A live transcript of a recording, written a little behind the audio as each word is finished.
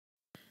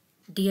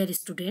Dear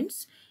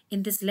students,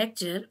 in this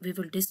lecture, we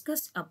will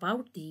discuss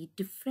about the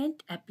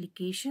different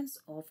applications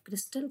of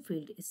Crystal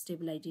Field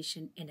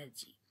Stabilization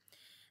Energy,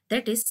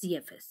 that is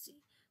CFSE.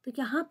 तो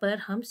यहाँ पर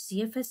हम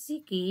CFSE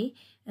के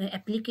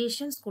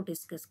applications को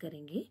discuss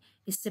करेंगे.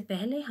 इससे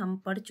पहले हम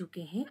पढ़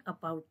चुके हैं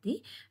about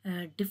the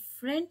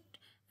different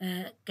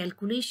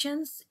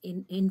calculations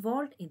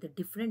involved in the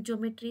different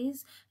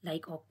geometries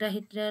like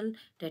octahedral,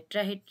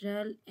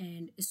 tetrahedral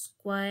and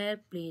square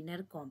planar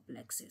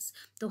complexes.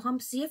 तो हम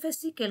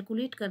CFSE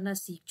कैलकुलेट करना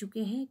सीख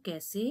चुके हैं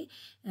कैसे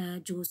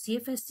जो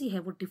CFSE है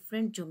वो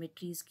डिफरेंट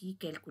ज्योमेट्रीज की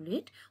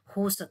कैलकुलेट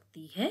हो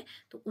सकती है.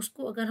 तो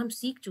उसको अगर हम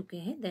सीख चुके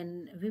हैं then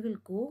we will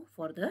go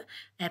for the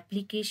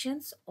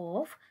applications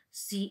of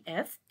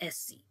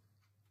CFSE.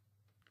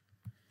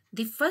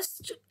 The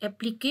first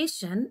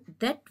application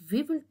that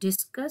we will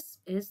discuss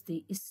is the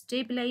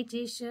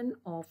stabilization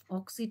of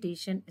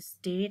oxidation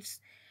states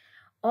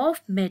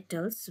of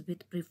metals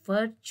with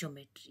preferred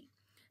geometry.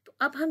 तो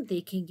अब हम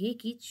देखेंगे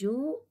कि जो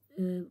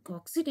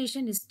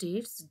oxidation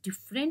states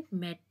different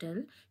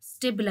metal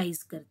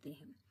stabilise करते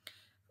हैं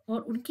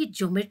और उनकी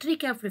ज्योमेट्री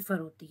क्या प्रेफर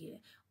होती है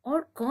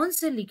और कौन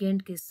से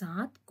लिगेंड के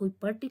साथ कोई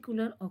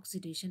पर्टिकुलर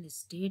ऑक्सीडेशन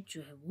स्टेट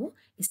जो है वो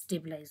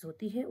स्टेबलाइज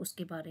होती है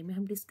उसके बारे में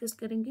हम डिस्कस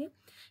करेंगे.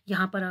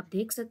 यहाँ पर आप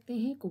देख सकते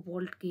हैं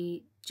कोबाल्ट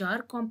के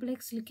 4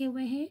 कॉम्प्लेक्स लिखे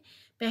हुए हैं.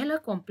 पहला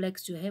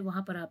कॉम्प्लेक्स जो है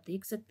वहाँ पर आप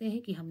देख सकते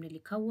हैं कि हमने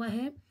लिखा हुआ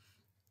है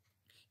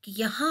कि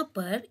यहाँ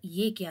पर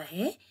ये क्या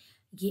है,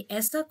 ये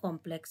ऐसा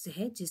कॉम्प्लेक्स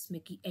है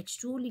जिसमें कि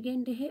H2O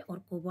लिगेंड है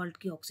और कोबाल्ट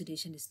की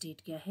ऑक्सीडेशन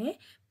स्टेट क्या है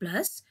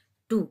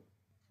 +2.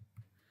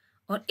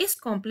 और इस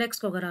कॉम्प्लेक्स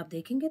को अगर आप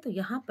देखेंगे तो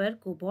यहाँ पर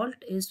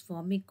cobalt is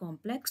forming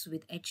complex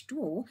with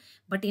H2O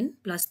but in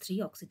 +3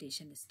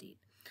 oxidation state.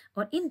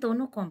 और इन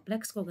दोनों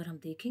कॉम्प्लेक्स को अगर हम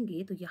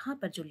देखेंगे तो यहाँ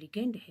पर जो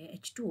लिगेंड है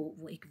H2O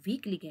वो एक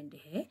वीक लिगेंड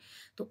है,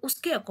 तो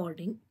उसके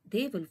according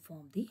they will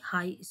form the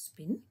high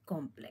spin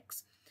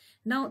complex.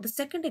 Now the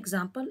second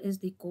example is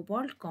the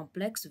cobalt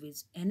complex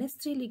with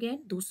NH3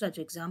 ligand. दूसरा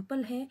जो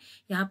एग्जाम्पल है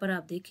यहाँ पर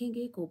आप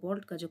देखेंगे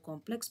कोबाल्ट का जो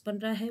कॉम्प्लेक्स बन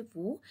रहा है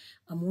वो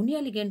अमोनिया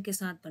लिगेंड के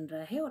साथ बन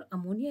रहा है और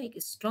अमोनिया एक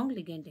स्ट्रॉन्ग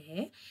लिगेंड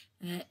है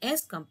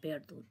as compare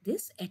to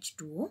this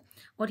H2O.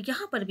 और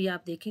यहाँ पर भी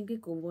आप देखेंगे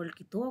कोबाल्ट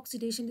की 2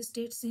 ऑक्सीडेशन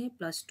स्टेट्स हैं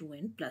 +2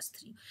 एंड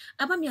 +3.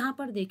 अब हम यहाँ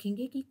पर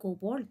देखेंगे कि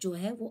कोबाल्ट जो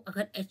है वो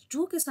अगर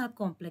H2O के साथ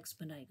कॉम्प्लेक्स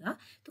बनाएगा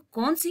तो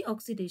कौन सी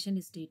ऑक्सीडेशन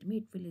स्टेट में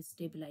it will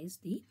stabilise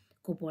the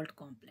cobalt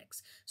complex.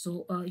 So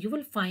you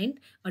will find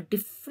a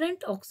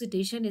different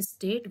oxidation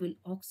state will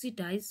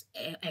oxidize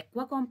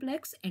aqua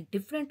complex and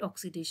different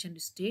oxidation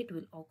state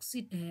will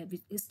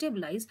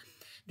stabilize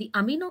the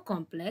amino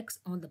complex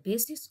on the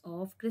basis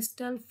of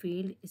crystal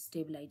field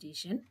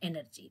stabilization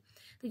energy.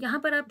 तो यहाँ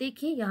पर आप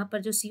देखिए यहाँ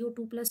पर जो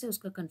CO2+ है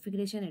उसका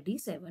configuration है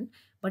D7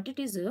 but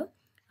it is a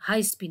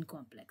high spin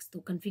complex.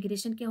 तो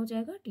configuration क्या हो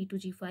जाएगा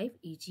T2G5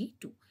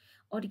 Eg2.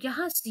 और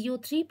यहाँ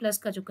CO3+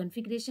 का जो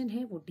कन्फिग्रेशन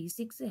है वो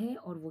D6 है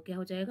और वो क्या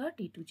हो जाएगा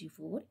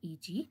T2G4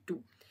 Eg2.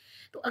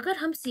 तो अगर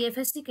हम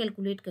CFSE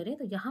कैलकुलेट करें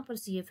तो यहाँ पर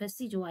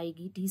CFSE जो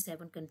आएगी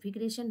D7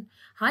 configuration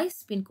high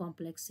spin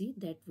complex see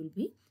that will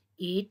be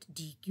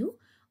 8DQ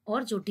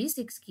और जो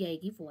D6 की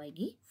आएगी वो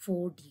आएगी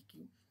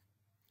 4DQ.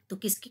 तो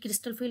किसकी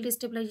क्रिस्टल फील्ड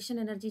स्टेबलाइजेशन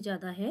एनर्जी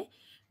ज़्यादा है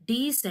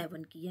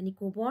D7 की, यानी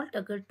कोबाल्ट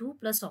अगर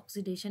 2+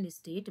 ऑक्सीडेशन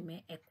स्टेट में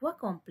एक्वा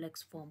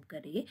कॉम्प्लेक्स फॉर्म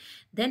करे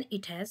then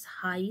it has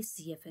high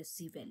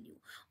CFSE value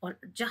और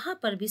जहाँ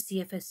पर भी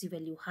CFSE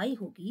वैल्यू हाई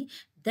होगी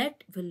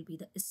that will be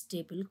the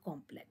stable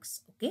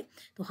complex. Okay,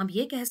 तो हम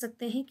ये कह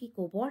सकते हैं कि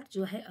कोबाल्ट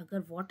जो है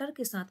अगर वाटर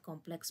के साथ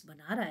कॉम्प्लेक्स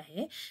बना रहा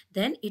है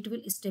then it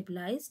will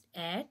stabilise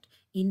eight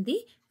in the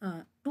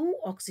 2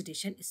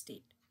 oxidation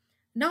state.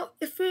 Now,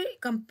 if we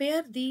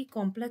compare the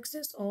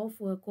complexes of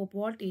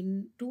cobalt in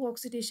 2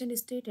 oxidation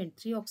state and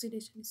 3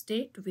 oxidation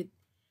state with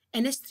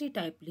NH3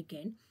 type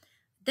ligand,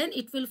 then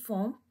it will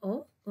form a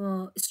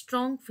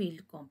strong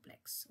field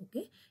complex.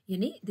 Okay,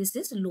 यानी this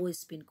is low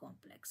spin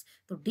complex.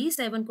 तो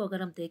D7 को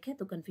अगर हम देखें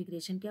तो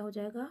configuration क्या हो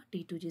जाएगा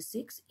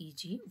T2G6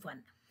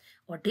 Eg1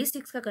 और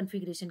D6 का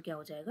configuration क्या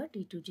हो जाएगा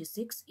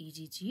T2G6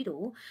 Eg0,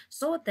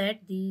 so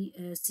that the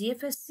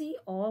CFSE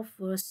of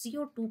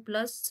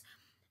CO2+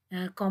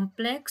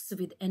 complex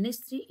with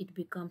NH3 it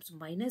becomes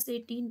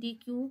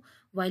 -18DQ,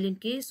 while in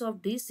case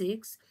of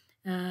D6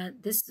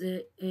 this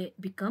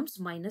becomes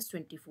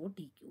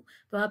 -24DQ.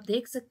 तो आप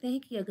देख सकते हैं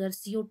कि अगर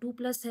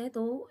CO2+ है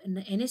तो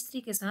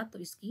NH3 के साथ तो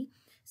इसकी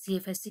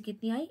CFSE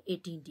कितनी आई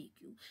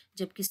 18DQ,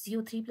 जबकि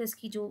CO3+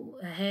 की जो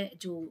है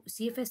जो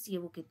CFSE है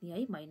वो कितनी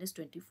आई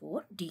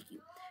 -24DQ.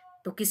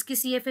 तो किसकी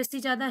CFSE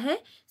ज़्यादा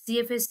है,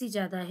 CFSE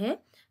ज़्यादा है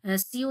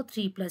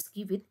CO3+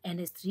 की विद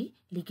NH3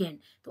 लिगेंड.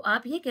 तो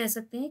आप ये कह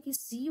सकते हैं कि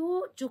CO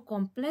जो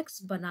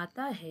कॉम्प्लेक्स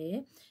बनाता है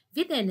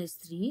with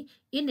NH3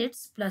 in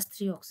its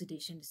 +3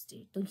 oxidation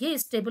state, तो ये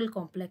स्टेबल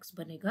कॉम्प्लेक्स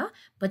बनेगा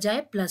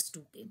बजाय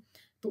 +2 के.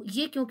 तो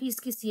ये क्योंकि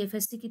इसकी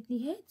CFSE कितनी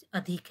है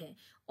अधिक है.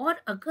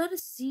 और अगर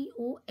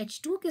CO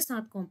H2 के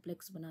साथ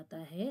कॉम्प्लेक्स बनाता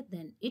है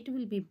then it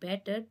will be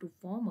better to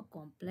form a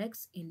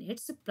complex in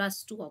its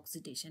 +2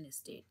 oxidation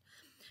state.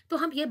 तो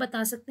हम ये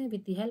बता सकते हैं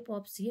with the help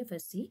of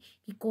CFSE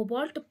कि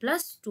कोबाल्ट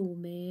 +2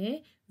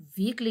 में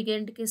वीक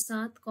लिगेंड के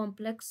साथ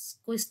कॉम्प्लेक्स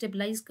को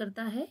स्टेबलाइज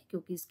करता है,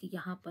 क्योंकि इसकी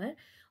यहाँ पर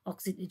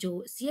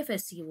जो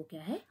CFSE है वो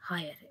क्या है,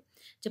 हायर है।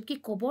 जबकि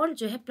कोबाल्ट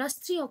जो है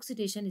 +3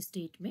 ऑक्सीडेशन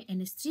स्टेट में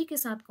NH3 के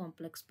साथ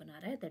कॉम्प्लेक्स बना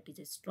रहा है, that is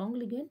a strong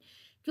ligand,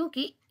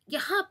 क्योंकि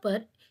यहाँ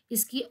पर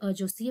इसकी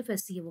जो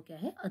CFSE है वो क्या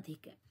है,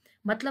 अधिक है।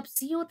 मतलब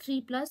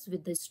CO3+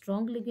 with the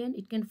strong ligand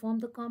it can form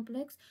the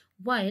complex,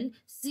 while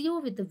CO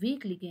with the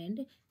weak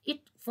ligand it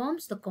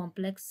forms the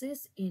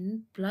complexes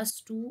in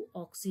 +2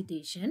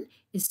 oxidation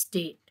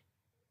state.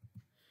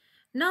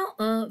 Now,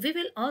 we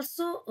will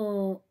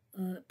also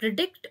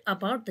predict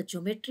about the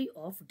geometry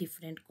of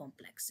different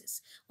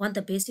complexes on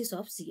the basis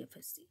of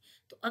CFSE.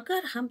 तो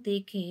अगर हम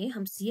देखें,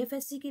 हम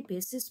CFSE के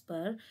basis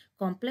पर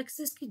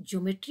complexes की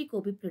geometry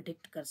को भी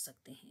प्रिडिक्ट कर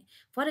सकते हैं।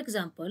 For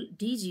example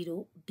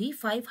D0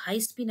 D5 high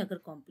spin अगर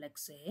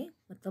कॉम्प्लेक्स है,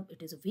 मतलब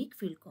it is a weak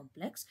field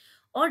complex,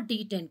 और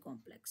D10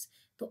 कॉम्प्लेक्स,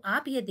 तो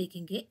आप ये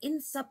देखेंगे इन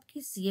सब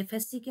की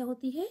CFSE क्या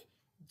होती है,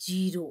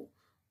 0।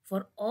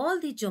 For all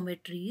the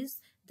geometries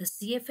the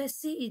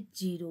CFSE is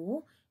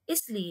 0,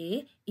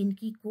 इसलिए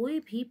इनकी कोई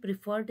भी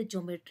प्रिफर्ड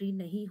ज्योमेट्री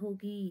नहीं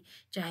होगी।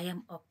 चाहे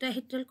हम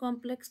ऑक्टाहेड्रल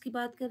कॉम्प्लेक्स की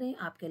बात करें,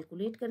 आप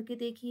कैलकुलेट करके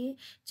देखिए,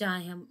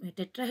 चाहे हम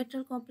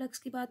टेट्राहेड्रल कॉम्प्लेक्स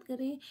की बात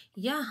करें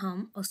या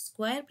हम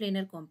स्क्वायर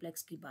प्लेनर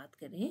कॉम्प्लेक्स की बात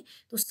करें,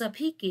 तो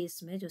सभी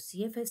केस में जो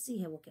CFSE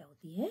है वो क्या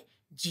होती है,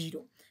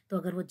 0। तो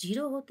अगर वो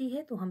 0 होती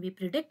है तो हम ये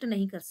प्रिडिक्ट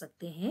नहीं कर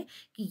सकते हैं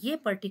कि ये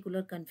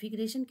पर्टिकुलर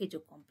कन्फिग्रेशन के जो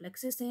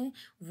कॉम्प्लेक्सेस हैं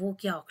वो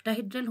क्या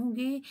ऑक्टाहेड्रल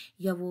होंगे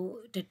या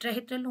वो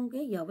टेट्राहेड्रल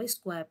होंगे या वो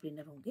स्क्वायर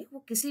प्लेनर होंगे। वो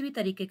किसी भी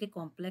तरीके के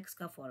कॉम्प्लेक्स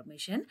का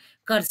फॉर्मेशन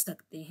कर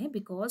सकते हैं,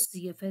 because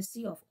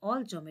CFSE of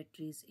all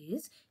geometries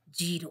is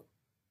 0।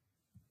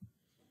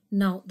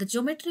 Now, the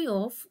geometry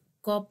of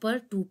copper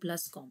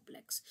 2+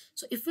 complex.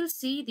 So, if we'll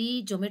see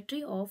the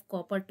geometry of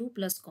copper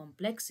 2+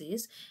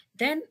 complexes,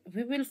 then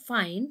we will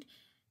find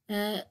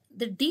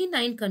the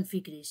D9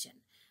 configuration.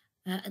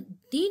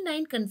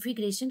 D9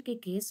 configuration के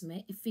case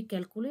में if we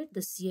calculate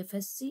the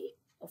CFSE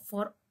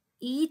for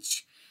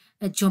each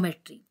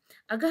geometry,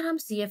 अगर हम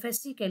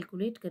CFSE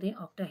calculate करें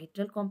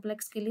octahedral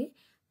complex के लिए,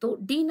 तो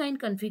D9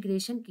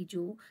 configuration की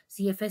जो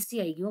CFSE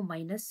आएगी वो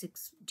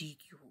 -6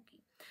 DQ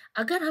होगी।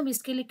 अगर हम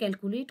इसके लिए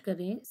कैलकुलेट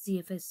करें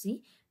CFSE,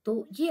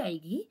 तो ये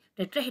आएगी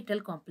टेट्राहेड्रल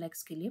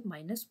कॉम्प्लेक्स के लिए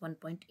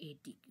 -1.8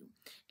 DQ,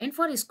 and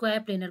for square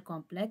planar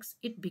complex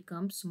it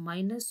becomes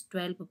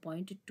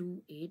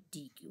 -12.28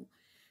 DQ।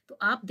 तो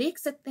आप देख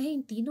सकते हैं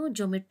इन तीनों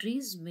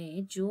ज्योमेट्रीज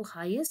में जो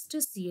हाईएस्ट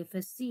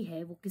CFSE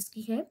है वो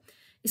किसकी है,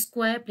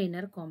 स्क्वायर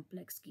प्लेनर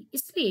कॉम्प्लेक्स की।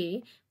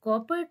 इसलिए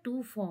copper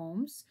 2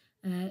 forms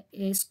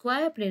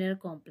square planar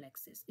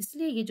complexes,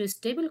 इसलिए ये जो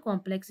स्टेबल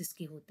कॉम्प्लेक्स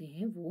इसके होते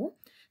हैं वो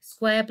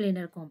स्क्वायर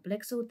प्लेनर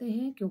कॉम्प्लेक्स होते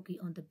हैं, क्योंकि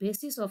on the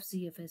basis of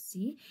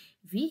CFSE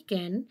we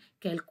can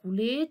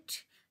calculate,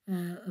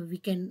 we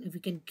can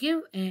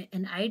give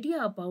an idea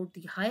about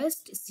the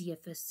highest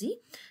CFSE।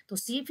 तो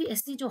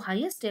CFSE जो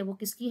हाईएस्ट है वो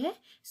किसकी है,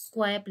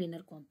 स्क्वायर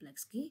प्लेनर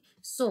कॉम्प्लेक्स की।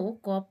 सो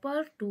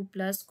copper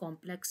 2+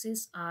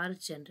 complexes are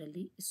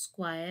generally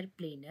square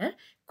planar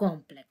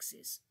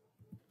complexes।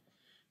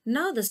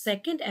 Now the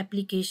second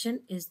application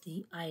is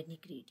the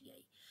ionic radii।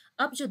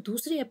 अब जो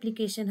दूसरी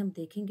एप्लीकेशन हम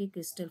देखेंगे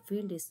क्रिस्टल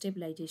फील्ड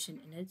स्टेबलाइजेशन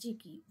एनर्जी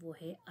की, वो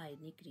है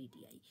आयनिक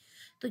रेडियाई।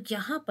 तो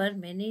यहाँ पर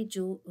मैंने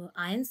जो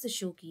आयंस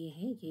शो किए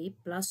हैं ये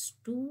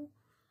 +2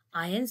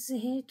 आयंस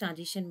हैं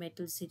ट्रांजिशन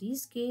मेटल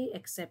सीरीज के,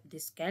 एक्सेप्ट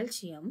दिस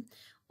कैल्शियम,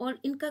 और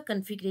इनका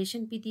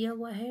कन्फिग्रेशन भी दिया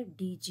हुआ है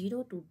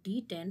D0 to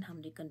D10।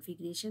 हमने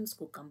कन्फिग्रेशंस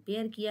को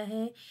कंपेयर किया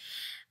है।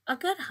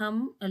 अगर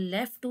हम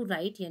लेफ्ट टू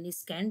राइट यानी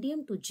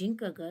स्कैंडियम टू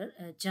जिंक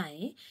अगर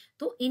जाएं,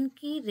 तो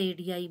इनकी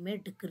रेडियाई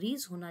में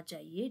डिक्रीज होना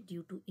चाहिए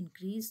due to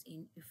increase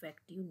in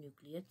effective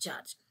nuclear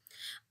charge.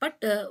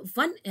 But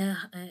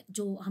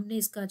जो हमने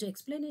इसका जो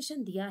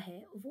एक्सप्लेनेशन दिया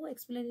है वो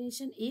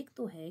एक्सप्लेनेशन एक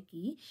तो है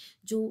कि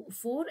जो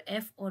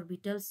 4f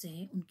ऑर्बिटल्स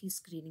हैं उनकी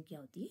स्क्रीनिंग क्या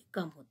होती है,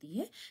 कम होती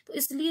है। तो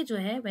इसलिए जो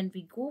है when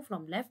we go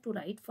from left to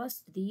right,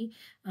 first the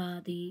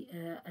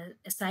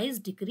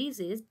size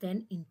decreases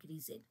then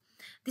increases.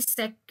 The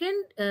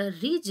second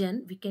region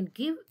we can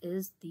give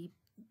is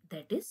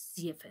that is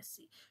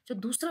CFSE। जो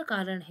दूसरा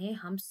कारण है,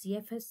 हम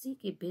CFSE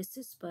के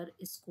बेसिस पर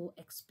इसको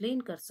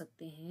एक्सप्लेन कर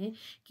सकते हैं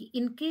कि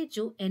इनके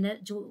जो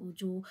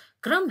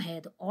क्रम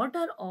है, the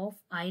order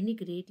of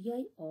ionic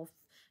radii of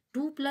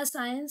 2+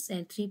 ions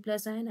and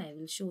 3+ ion, I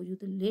will show you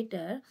the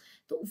letter.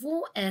 तो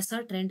वो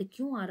ऐसा ट्रेंड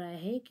क्यों आ रहा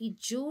है कि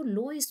जो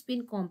लो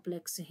स्पिन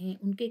कॉम्प्लेक्स हैं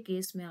उनके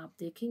केस में आप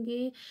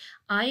देखेंगे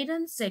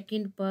आयरन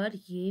सेकंड पर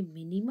ये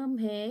मिनिमम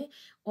है,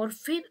 और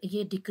फिर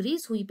ये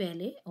डिक्रीज हुई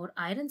पहले और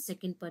आयरन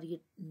सेकंड पर ये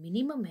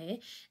मिनिमम है,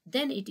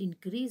 then it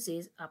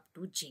increases up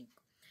to zinc.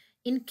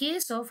 In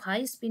case of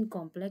high spin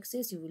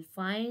complexes, you will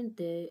find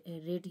the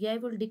radii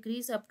will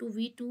decrease up to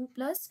V2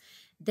 plus,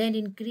 then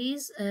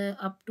increase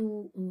up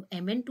to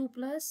Mn2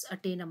 plus,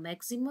 attain a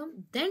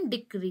maximum, then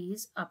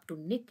decrease up to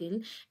nickel,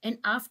 and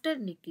after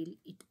nickel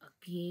it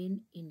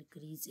again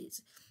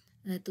increases।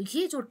 तो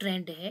ये जो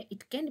trend है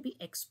it can be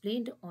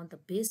explained on the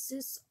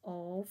basis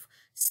of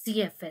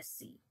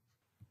CFSE।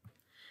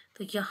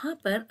 तो यहाँ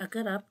पर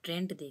अगर आप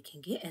trend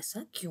देखेंगे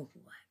ऐसा क्यों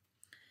हुआ है,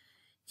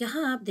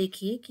 यहाँ आप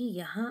देखिए कि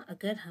यहाँ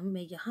अगर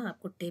मैं यहाँ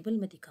आपको टेबल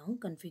में दिखाऊं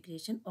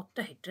कॉन्फ़िगरेशन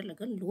ऑक्टाहेड्रल,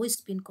 अगर लो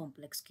स्पिन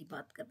कॉम्प्लेक्स की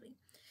बात कर रही हूँ,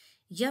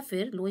 या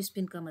फिर लो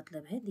स्पिन का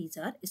मतलब है these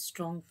are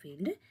strong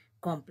field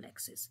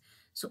complexes.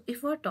 So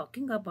if we're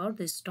talking about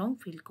the strong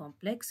field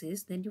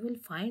complexes, then you will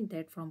find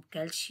that from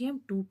calcium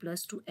 2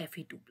 plus to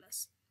Fe2 plus,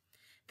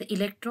 the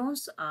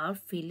electrons are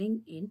filling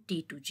in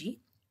T2G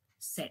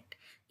set.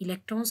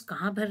 Electrons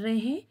कहाँ भर रहे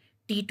हैं?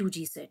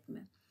 T2G set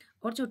में।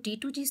 और जो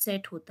T2G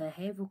set होता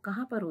है वो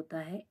कहाँ पर होता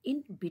है?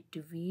 In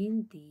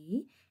between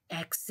the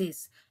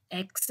access,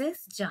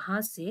 access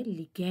जहाँ से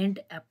लिगेंड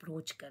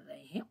अप्रोच कर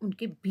रहे हैं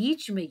उनके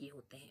बीच में ये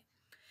होते हैं।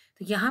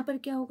 तो यहाँ पर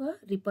क्या होगा?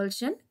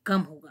 रिपल्शन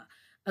कम होगा।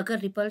 अगर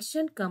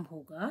रिपल्शन कम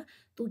होगा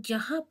तो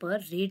यहाँ पर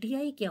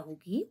रेडियाई क्या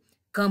होगी?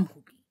 कम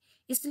होगी।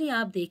 इसलिए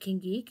आप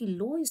देखेंगे कि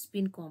लो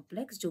स्पिन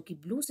कॉम्प्लेक्स जो कि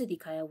ब्लू से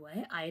दिखाया हुआ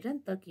है आयरन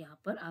तक, यहाँ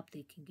पर आप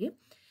देखेंगे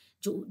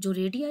जो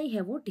रेडियाई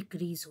है वो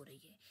डिक्रीज हो रही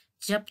है।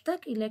 जब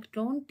तक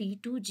इलेक्ट्रॉन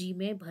T2G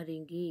में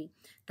भरेंगे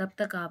तब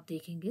तक आप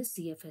देखेंगे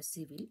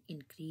CFSE विल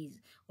इंक्रीज,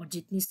 और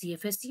जितनी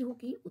CFSE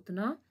होगी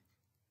उतना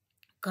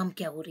कम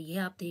क्या हो रही है?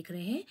 आप देख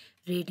रहे हैं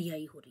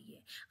रेडियाई हो रही है।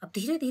 अब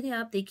धीरे धीरे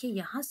आप देखिए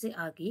यहाँ से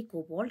आगे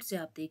कोबाल्ट से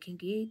आप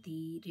देखेंगे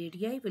दी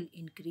radii will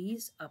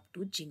increase up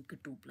to zinc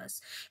 2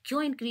 plus.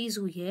 क्यों इंक्रीज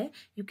हुई है?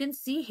 You can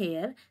see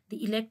here the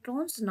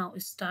electrons now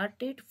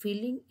started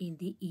filling in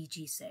the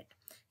EG set.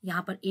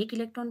 यहाँ पर एक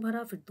इलेक्ट्रॉन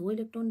भरा, फिर 2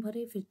 इलेक्ट्रॉन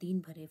भरे, फिर 3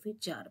 भरे, फिर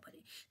 4 भरे।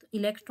 तो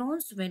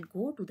electrons when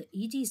go to the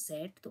EG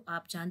set, तो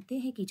आप जानते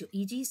हैं कि जो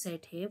EG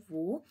सेट है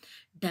वो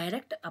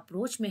डायरेक्ट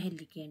अप्रोच में है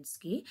लिगेंड्स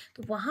के,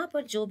 तो वहाँ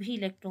पर जो भी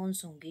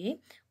इलेक्ट्रॉन्स होंगे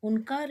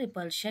उनका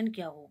रिपल्शन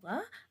क्या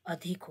होगा?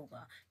 अधिक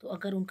होगा। तो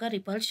अगर उनका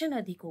रिपल्शन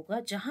अधिक होगा,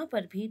 जहाँ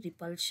पर भी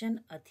रिपल्शन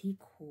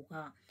अधिक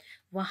होगा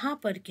वहाँ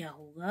पर क्या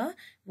होगा?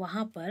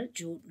 वहाँ पर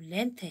जो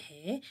लेंथ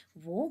है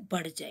वो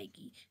बढ़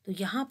जाएगी। तो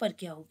यहाँ पर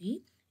क्या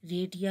होगी?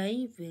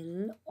 Radii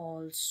will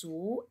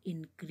also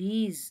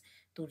increase.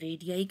 तो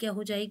रेडियाई क्या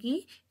हो जाएगी?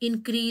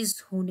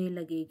 इंक्रीज होने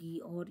लगेगी,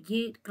 और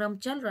ये क्रम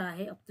चल रहा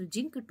है अब तो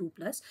जिंक 2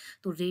 प्लस।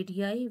 तो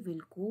radii will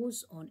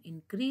goes on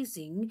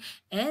increasing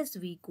as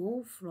we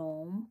go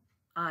from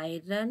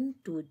iron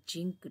to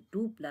zinc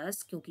 2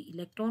 plus, क्योंकि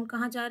इलेक्ट्रॉन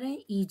कहाँ जा रहे हैं?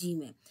 EG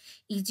में।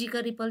 EG का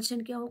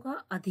रिपल्शन क्या होगा?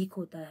 अधिक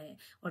होता है,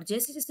 और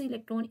जैसे जैसे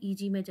इलेक्ट्रॉन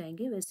EG में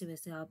जाएंगे वैसे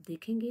वैसे आप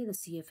देखेंगे the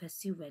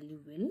CFSE value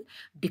will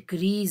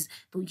decrease.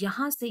 तो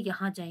यहाँ से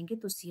यहाँ जाएंगे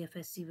तो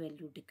CFSE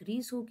वैल्यू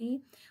डिक्रीज होगी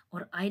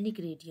और आयनिक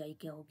रेडियाई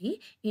क्या होगी?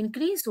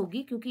 इंक्रीज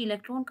होगी, क्योंकि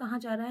इलेक्ट्रॉन कहाँ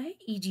जा रहा है?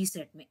 EG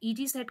सेट में।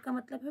 EG सेट का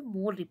मतलब है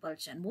मोर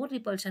रिपल्शन, मोर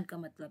रिपल्शन का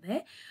मतलब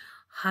है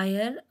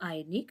higher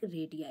ionic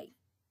radii.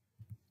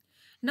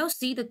 Now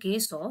see the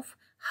case of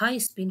high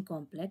spin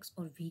complex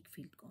or weak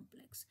field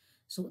complex.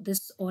 So this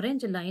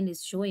orange line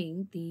is showing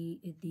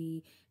the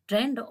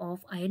trend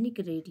of ionic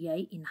radii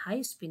in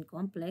high spin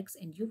complex,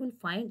 and you will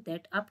find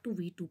that up to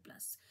V2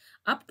 plus.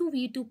 Up to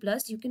V2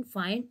 plus you can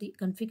find the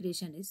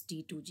configuration is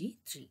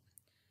T2G3.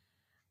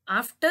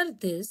 After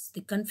this,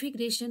 the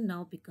configuration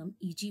now become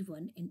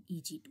EG1 and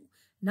EG2.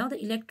 Now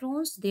the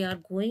electrons, they are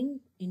going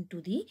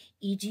into the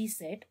EG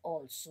set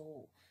also.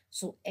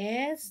 So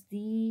as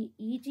the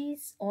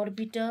EG's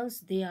orbitals,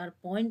 they are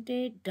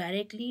pointed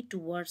directly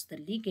towards the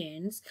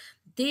ligands,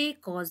 they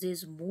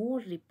causes more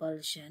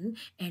repulsion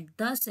and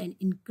thus an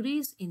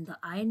increase in the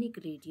ionic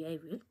radii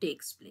will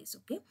takes place.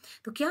 Okay,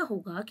 तो क्या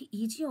होगा कि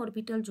EG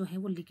orbital जो है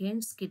वो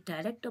ligands के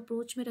direct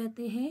approach में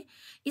रहते हैं,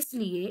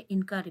 इसलिए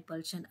इनका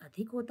रिपल्शन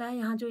अधिक होता है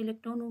यहाँ जो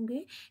इलेक्ट्रॉन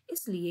होंगे,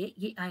 इसलिए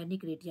ये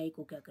आयनिक रेडियाई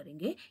को क्या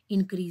करेंगे?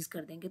 इंक्रीज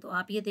कर देंगे। तो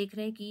आप ये देख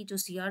रहे हैं कि जो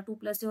Cr2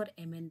 प्लस है और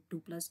Mn2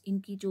 प्लस,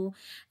 इनकी जो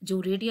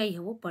रेडियाई है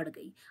वो बढ़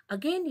गई।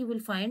 Again you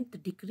will find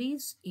the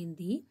decrease in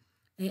the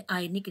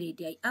ionic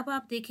radii. अब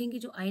आप देखेंगे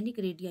जो आयनिक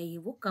रेडियाई है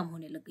वो कम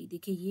होने लग गई।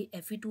 देखिए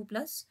ये Fe2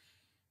 plus,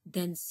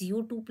 then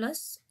CO2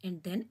 plus and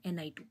then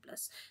Ni2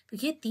 plus. तो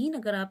ये तीन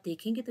अगर आप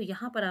देखेंगे तो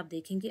यहाँ पर आप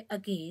देखेंगे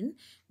अगेन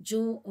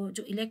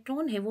जो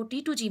इलेक्ट्रॉन है वो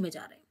T2G में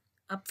जा रहे हैं।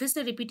 अब फिर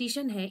से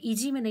रिपीटिशन है,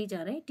 EG में नहीं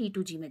जा रहे हैं,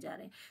 T2G में जा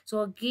रहे हैं। So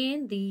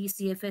again the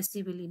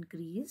CFSE will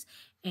increase,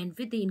 and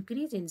with the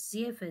increase in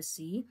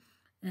CFSE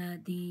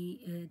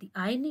the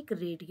ionic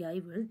radii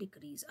will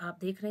decrease. आप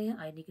देख रहे हैं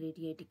आयनिक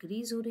रेडियाई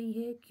डिक्रीज हो रही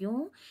है।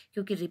 क्यों?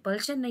 क्योंकि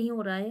रिपल्शन नहीं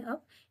हो रहा है,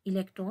 अब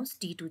इलेक्ट्रॉन्स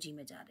T2G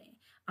में जा रहे हैं।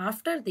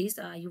 After this,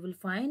 you will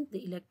find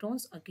the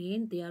electrons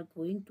again they are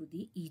going to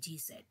the EG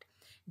set.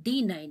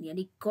 D9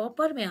 यानी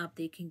कॉपर में आप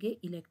देखेंगे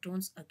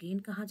इलेक्ट्रॉन्स अगेन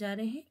कहाँ जा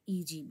रहे हैं?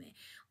 EG में।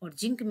 और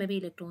जिंक में भी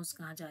इलेक्ट्रॉन्स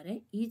कहाँ जा रहे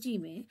हैं? EG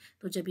में।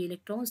 तो जब ये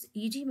इलेक्ट्रॉन्स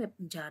EG में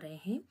जा रहे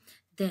हैं,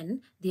 then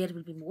there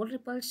will be more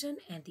repulsion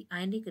and the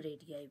ionic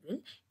radii will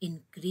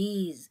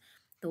increase.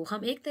 तो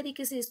हम एक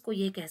तरीके से इसको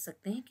ये कह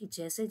सकते हैं कि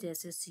जैसे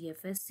जैसे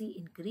CFSE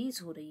इंक्रीज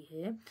हो रही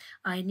है,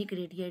 आयनिक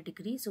रेडियाई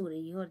डिक्रीज हो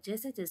रही है, और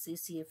जैसे जैसे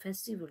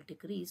CFSE will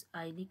decrease,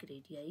 ionic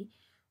radii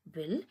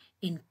will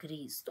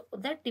increase. So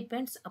that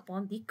depends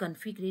upon the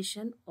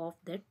configuration of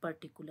that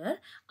particular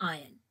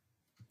ion.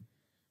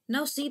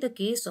 Now see the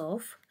case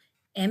of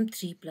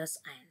M3 plus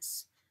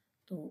ions.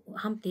 तो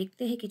हम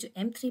देखते हैं कि जो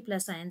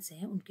M3+ आयंस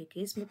हैं उनके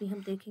केस में भी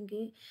हम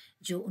देखेंगे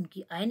जो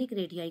उनकी आयनिक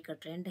रेडियाई का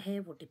ट्रेंड है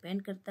वो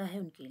डिपेंड करता है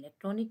उनके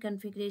इलेक्ट्रॉनिक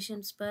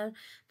कन्फिग्रेशंस पर।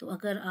 तो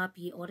अगर आप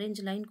ये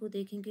ऑरेंज लाइन को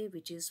देखेंगे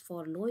which is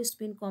for low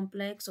spin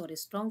complex और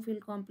strong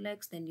field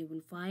complex, then you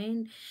will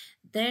find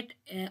that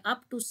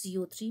up to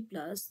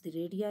CO3+ the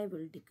radii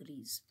will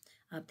decrease.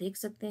 आप देख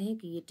सकते हैं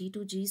कि ये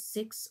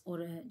T2G6 और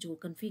जो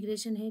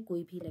कन्फिग्रेशन है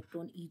कोई भी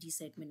इलेक्ट्रॉन EG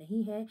सेट में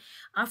नहीं है।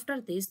 After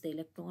this, the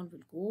electron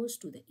will goes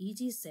to the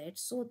EG set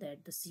so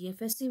that the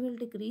CFSE will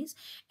decrease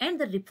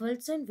and the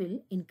repulsion will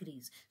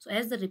increase. So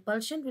as the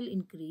repulsion will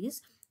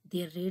increase,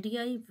 their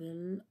radii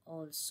will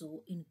also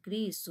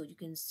increase. So you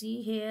can see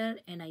here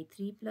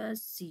Ni3+,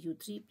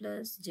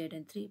 Cu3+,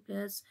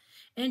 Zn3+,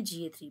 and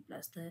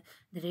Ga3+.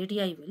 The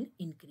radii will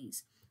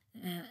increase.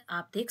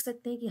 आप देख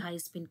सकते हैं कि high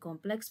spin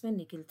complex में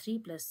निकल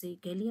 3+ से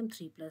gallium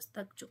 3+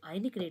 तक जो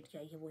आयनिक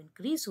रेडियाई है वो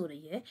इंक्रीज हो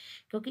रही है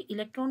क्योंकि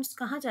इलेक्ट्रॉन्स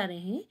कहाँ जा रहे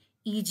हैं,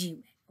 ईजी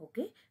में।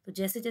 ओके, तो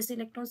जैसे जैसे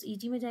इलेक्ट्रॉन्स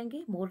ईजी में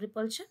जाएंगे मोर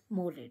रिपल्शन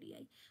मोर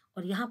रेडियाई,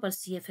 और यहाँ पर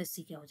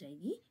CFSE क्या हो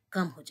जाएगी,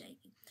 कम हो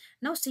जाएगी।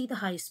 Now see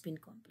the high spin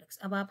complex.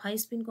 अब आप हाई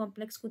स्पिन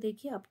कॉम्प्लेक्स को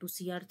देखिए अप टू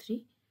Cr3।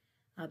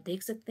 आप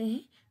देख सकते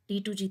हैं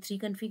T2G3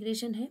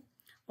 कन्फिग्रेशन है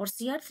और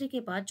Cr3 के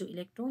बाद जो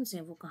इलेक्ट्रॉन्स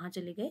हैं वो कहाँ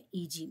चले गए,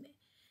 ईजी में।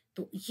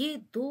 तो ये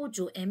दो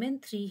जो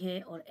Mn3 है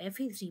और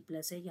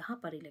Fe3+ है यहाँ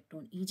पर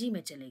इलेक्ट्रॉन EG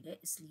में चले गए,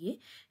 इसलिए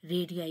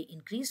रेडियाई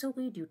इंक्रीज हो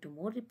गई due to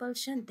more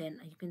repulsion. Then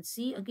you can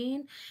see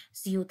again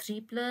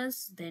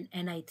CO3+, then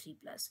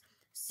Ni3+,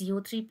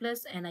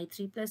 CO3+,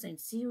 Ni3+ and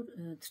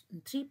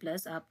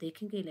CO3+। आप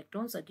देखेंगे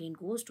electrons again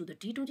goes to the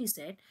T2G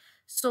set,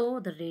 so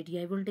the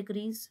radii will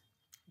decrease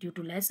due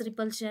to less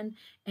repulsion,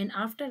 and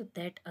after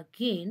that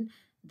again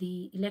the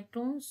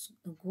electrons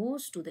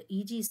goes to the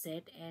EG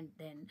set and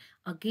then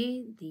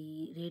again the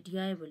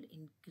radii will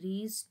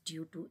increase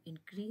due to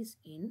increase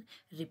in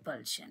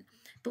repulsion।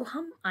 तो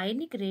हम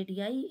ionic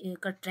radii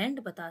का trend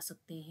बता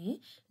सकते हैं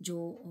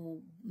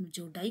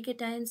जो die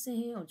cation से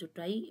हैं और जो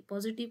ट्राई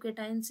पॉजिटिव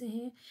कैटायन से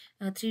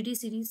हैं 3D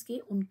सीरीज के,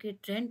 उनके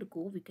ट्रेंड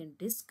को we can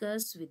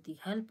discuss with the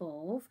help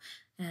of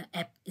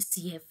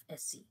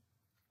CFSE।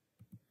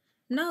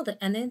 Now the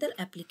another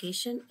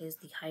application is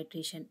the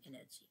hydration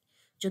energy।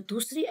 जो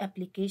दूसरी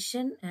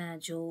एप्लीकेशन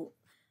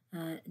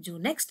जो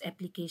नेक्स्ट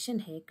एप्लीकेशन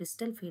है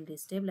क्रिस्टल फील्ड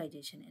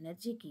स्टेबलाइजेशन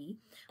एनर्जी की,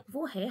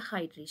 वो है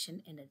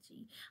हाइड्रेशन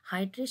एनर्जी।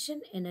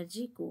 हाइड्रेशन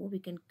एनर्जी को we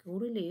can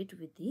correlate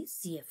with the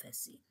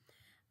CFSE।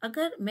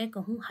 अगर मैं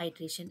कहूँ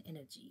हाइड्रेशन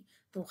एनर्जी,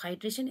 तो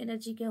हाइड्रेशन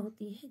एनर्जी क्या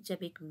होती है,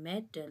 जब एक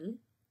metal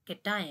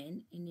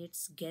cation in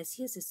its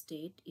gaseous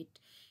state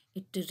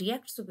it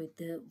reacts with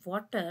the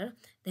water,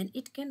 then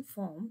it can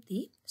form the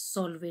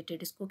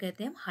solvated, इसको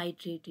कहते हैं हम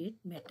हाइड्रेटेड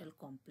मेटल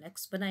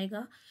कॉम्प्लेक्स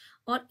बनाएगा,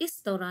 और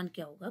इस दौरान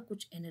क्या होगा,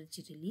 कुछ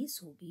एनर्जी रिलीज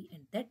होगी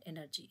and that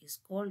energy is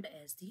called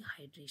as the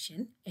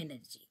hydration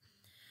energy.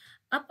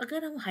 अब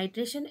अगर हम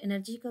हाइड्रेशन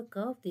एनर्जी का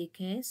कर्व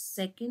देखें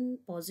सेकेंड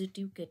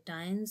पॉजिटिव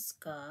कैटायंस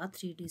का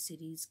 3D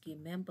सीरीज के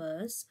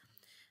मेंबर्स,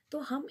 तो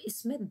हम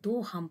इसमें दो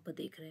हम्प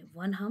देख रहे हैं,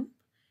 one hump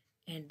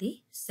and the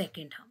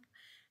second hump.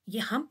 ये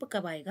हम्प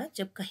कब आएगा,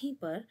 जब कहीं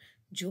पर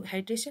जो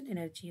हाइड्रेशन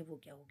एनर्जी है वो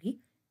क्या होगी,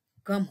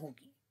 कम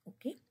होगी,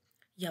 ओके,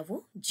 या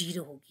वो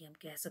जीरो होगी हम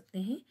कह सकते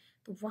हैं।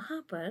 तो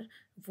वहाँ पर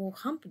वो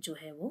हम्प जो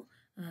है वो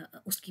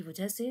उसकी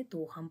वजह से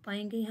दो हम्प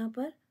आएंगे यहाँ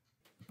पर।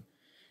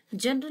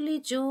 जनरली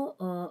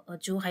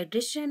जो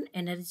हाइड्रेशन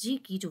एनर्जी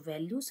की जो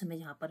वैल्यूज हमें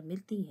यहाँ पर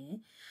मिलती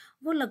हैं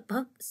वो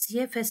लगभग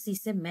CFSE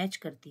से मैच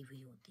करती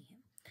हुई होती हैं।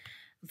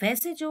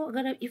 वैसे जो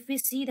अगर if we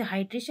see the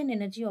hydration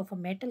energy of a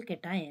metal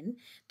cation,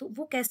 तो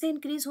वो कैसे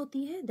इंक्रीज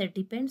होती है, that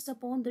depends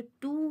upon the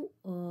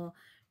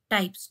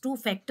two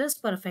factors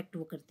पर अफेक्ट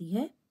वो करती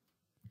है,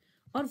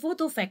 और वो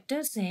दो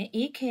फैक्टर्स हैं,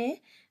 एक है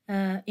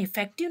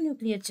effective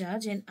nuclear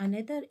charge and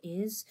another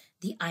is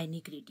the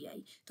ionic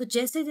radii. तो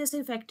जैसे जैसे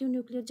इफेक्टिव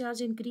न्यूक्लियर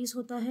चार्ज इंक्रीज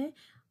होता है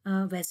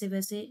वैसे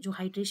वैसे जो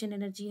हाइड्रेशन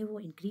एनर्जी है वो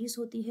इंक्रीज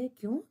होती है।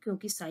 क्यों,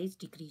 क्योंकि साइज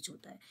डिक्रीज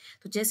होता है।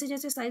 तो जैसे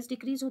जैसे साइज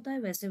डिक्रीज होता है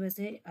वैसे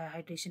वैसे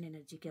हाइड्रेशन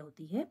एनर्जी क्या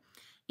होती है,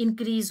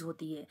 इंक्रीज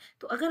होती है।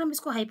 तो अगर हम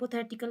इसको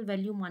हाइपोथेटिकल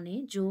वैल्यू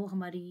माने, जो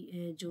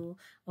हमारी जो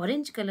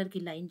ऑरेंज कलर की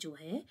लाइन जो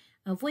है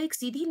वो एक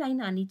सीधी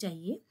लाइन आनी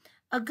चाहिए।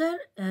 अगर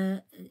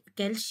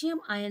कैल्शियम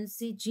आयन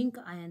से जिंक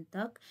आयन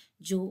तक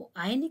जो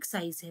आयनिक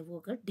साइज है वो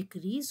अगर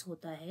डिक्रीज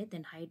होता है,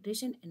 then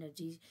hydration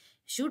energy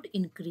should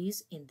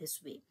increase in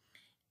this way,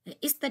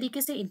 इस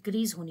तरीके से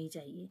इंक्रीज होनी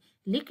चाहिए।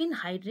 लेकिन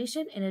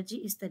हाइड्रेशन एनर्जी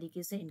इस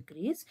तरीके से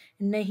इंक्रीज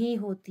नहीं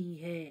होती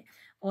है,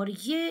 और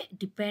ये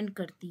डिपेंड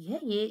करती है,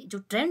 ये जो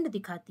ट्रेंड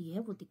दिखाती है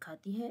वो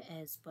दिखाती है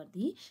एज पर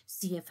दी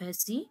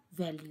CFSE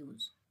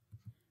वैल्यूज।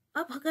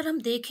 अब अगर हम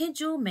देखें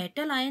जो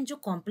मेटल आयन जो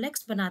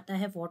कॉम्प्लेक्स बनाता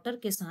है वाटर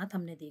के साथ,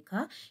 हमने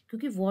देखा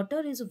क्योंकि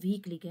water is a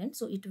week ligand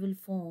so it will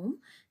form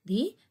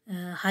the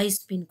high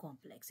spin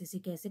complex. इसे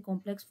कैसे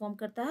कॉम्प्लेक्स फॉर्म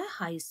करता है,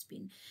 हाई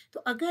स्पिन। तो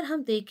अगर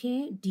हम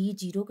देखें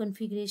D0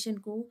 कन्फिग्रेशन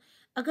को,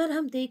 अगर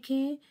हम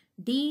देखें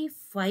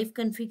D5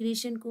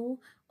 कन्फिग्रेशन को,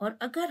 और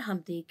अगर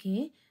हम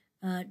देखें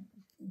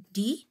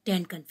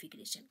D10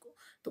 कन्फिग्रेशन को,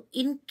 तो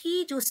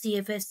इनकी जो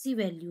CFSE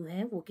वैल्यू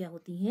है वो क्या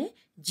होती है,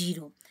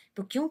 जीरो।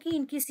 तो क्योंकि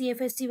इनकी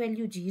CFSE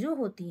वैल्यू 0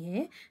 होती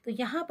है, तो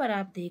यहाँ पर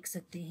आप देख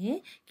सकते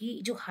हैं कि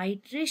जो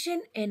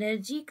हाइड्रेशन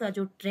एनर्जी का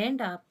जो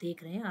ट्रेंड आप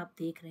देख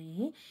रहे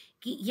हैं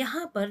कि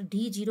यहाँ पर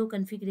D0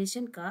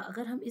 कन्फिग्रेशन का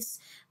अगर हम इस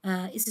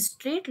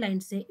स्ट्रेट लाइन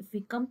से if we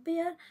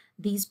compare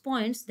these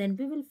points, then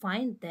we will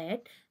find that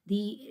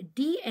the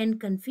DN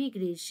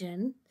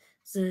configuration,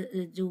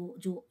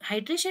 जो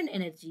हाइड्रेशन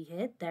एनर्जी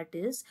है, that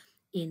is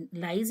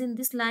lies in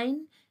this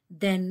line.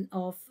 Then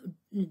of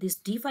this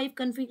D5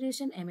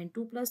 configuration,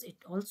 Mn2 plus, it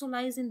also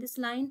lies in this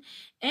line,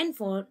 and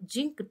for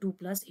zinc 2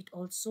 plus, it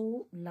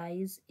also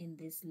lies in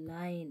this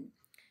line.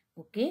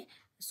 Okay,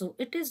 so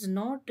it is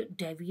not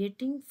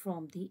deviating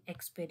from the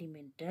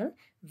experimental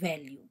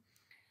value.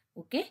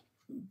 Okay,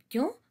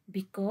 क्यों?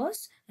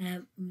 Because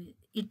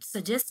it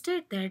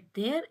suggested that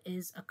there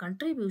is a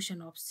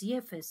contribution of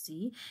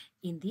CFSE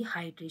in the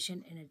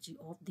hydration energy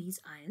of these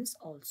ions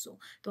also.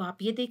 तो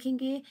आप ये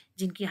देखेंगे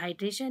जिनकी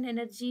hydration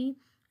energy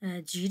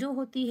 0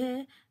 होती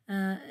है,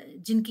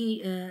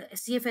 जिनकी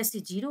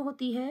CFSE 0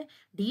 होती है,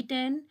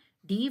 D10,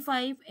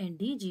 D5 एंड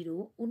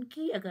D0,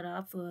 उनकी अगर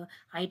आप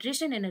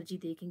हाइड्रेशन एनर्जी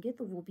देखेंगे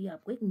तो वो भी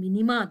आपको एक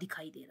मिनिमा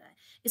दिखाई दे रहा है।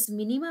 इस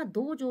मिनिमा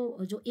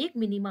जो एक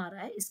मिनिमा आ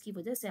रहा है, इसकी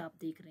वजह से आप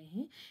देख रहे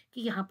हैं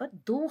कि यहाँ पर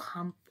 2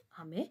 हम्प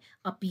हमें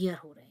अपीयर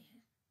हो रहे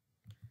हैं।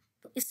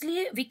 तो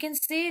इसलिए we can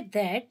say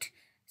that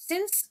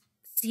since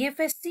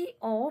CFSE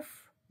of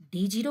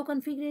D0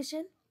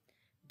 configuration,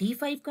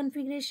 D5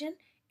 configuration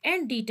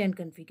and D10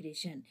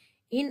 configuration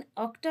in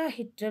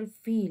octahedral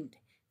field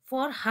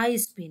for high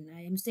spin,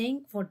 I am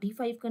saying for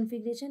D5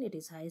 configuration it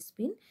is high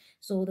spin,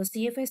 so the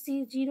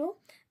CFSE is 0,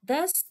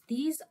 thus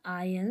these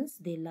ions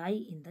they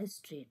lie in the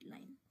straight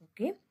line.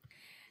 Okay,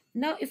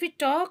 now if we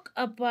talk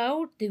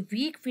about the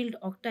weak field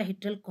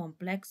octahedral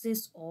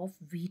complexes of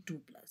V2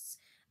 plus,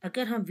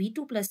 अगर हम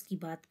V2 plus की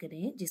बात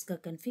करें जिसका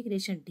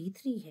configuration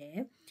D3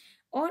 है,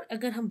 और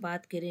अगर हम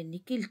बात करें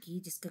निकिल की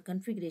जिसका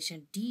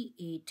कन्फिग्रेशन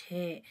D8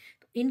 है,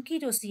 तो इनकी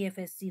जो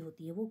CFSE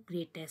होती है वो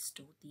ग्रेटेस्ट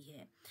होती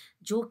है,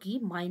 जो कि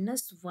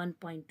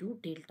 -1.2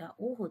 डेल्टा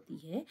O होती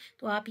है।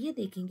 तो आप ये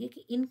देखेंगे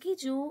कि इनकी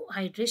जो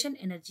हाइड्रेशन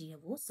एनर्जी है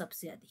वो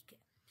सबसे अधिक है।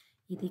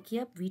 ये देखिए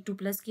आप V2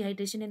 प्लस की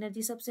हाइड्रेशन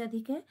एनर्जी सबसे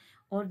अधिक है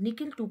और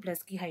निकिल 2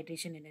 प्लस की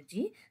हाइड्रेशन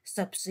एनर्जी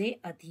सबसे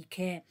अधिक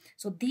है।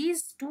 So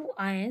these two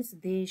ions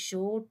they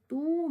show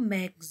 2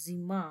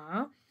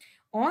 maxima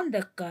on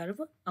the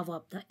curve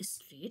above the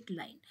straight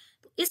line.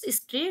 तो इस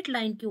स्ट्रेट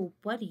लाइन के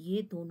ऊपर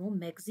ये दोनों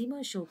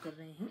मैक्सिमा शो कर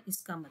रहे हैं।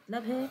 इसका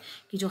मतलब है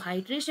कि जो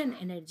हाइड्रेशन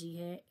एनर्जी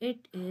है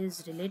it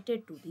is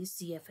related to the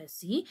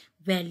CFSE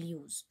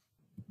values.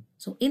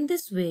 So in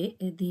this way,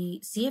 the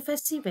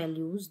CFSE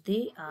values,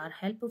 they are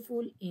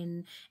helpful in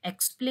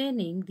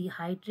explaining the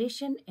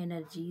hydration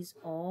energies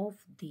of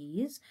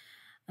these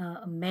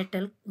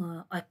metal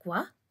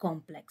aqua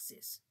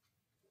complexes.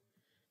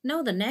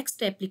 Now the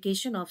next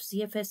application of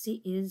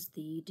CFSE is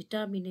the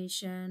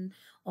determination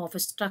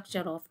of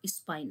structure of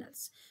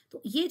spinels.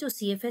 तो ये जो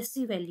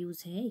CFSE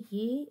values हैं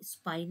ये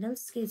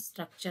spinels के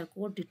structure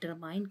को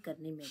determine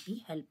करने में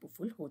भी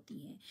helpful होती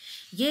हैं।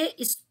 ये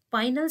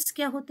spinels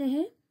क्या होते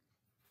हैं?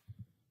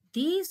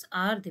 These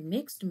are the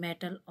mixed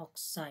metal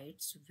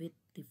oxides with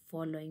the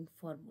following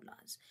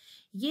formulas.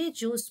 ये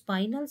जो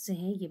स्पाइनल्स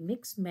हैं ये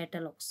मिक्स्ड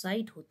मेटल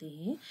ऑक्साइड होते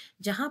हैं,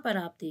 जहाँ पर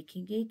आप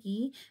देखेंगे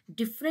कि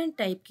डिफरेंट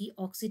टाइप की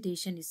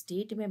ऑक्सीडेशन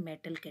स्टेट में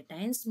मेटल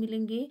कैटायंस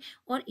मिलेंगे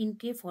और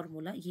इनके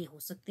फॉर्मूला ये हो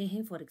सकते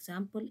हैं, फॉर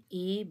एग्जांपल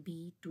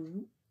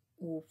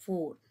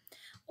AB2O4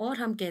 और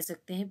हम कह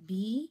सकते हैं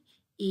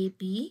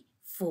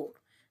BAP4।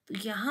 तो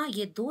यहाँ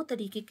ये 2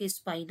 तरीके के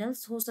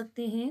स्पाइनल्स हो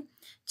सकते हैं,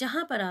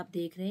 जहाँ पर आप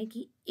देख रहे हैं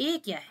कि ए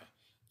क्या है?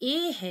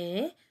 ए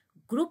है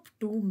ग्रुप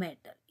 2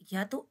 मेटल,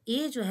 या तो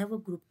ए जो है वो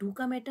ग्रुप 2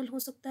 का मेटल हो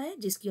सकता है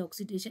जिसकी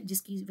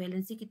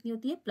वैलेंसी कितनी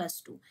होती है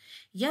 +2,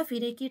 या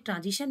फिर एक ये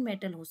ट्रांजिशन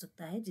मेटल हो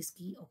सकता है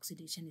जिसकी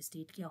ऑक्सीडेशन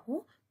स्टेट क्या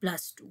हो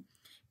 +2।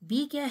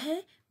 बी क्या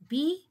है?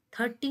 बी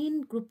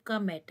 13 ग्रुप का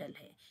मेटल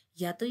है,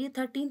 या तो ये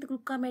 13th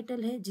ग्रुप का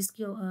मेटल है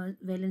जिसकी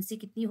वैलेंसी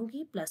कितनी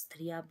होगी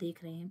 +3 आप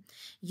देख रहे हैं,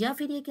 या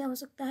फिर ये क्या हो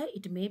सकता है?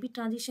 It may be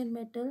transition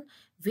metal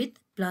with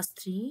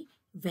 +3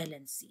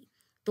 valency.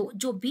 तो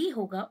जो बी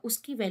होगा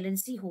उसकी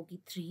वैलेंसी होगी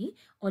 3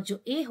 और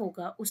जो ए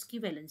होगा उसकी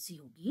वैलेंसी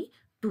होगी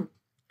 2।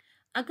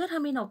 अगर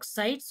हम इन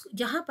ऑक्साइड्स,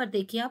 यहाँ पर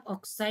देखिए आप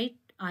ऑक्साइड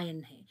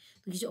आयन है,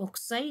 तो ये जो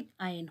ऑक्साइड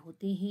आयन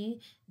होते हैं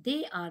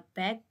they are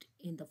packed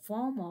in the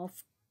form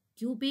of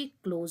cubic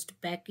closed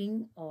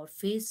packing और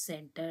फेस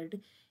सेंटर्ड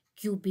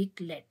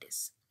क्यूबिक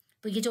लैटिस।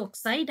 तो ये जो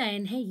ऑक्साइड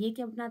आयन है ये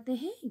क्या बनाते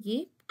हैं?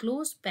 ये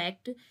क्लोज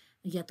पैक्ड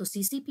या तो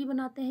CCP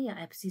बनाते हैं या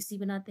FCC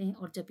बनाते हैं,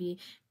 और जब ये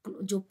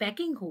जो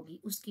पैकिंग होगी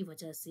उसकी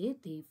वजह से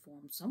दे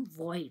फॉर्म सम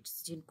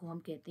वॉइड्स जिनको हम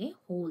कहते हैं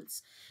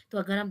होल्स। तो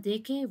अगर हम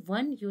देखें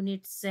 1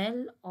 यूनिट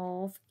सेल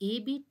ऑफ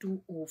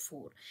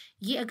AB2O4,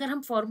 ये अगर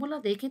हम फॉर्मूला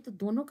देखें तो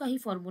दोनों का ही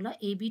फॉर्मूला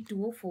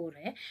AB2O4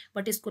 है,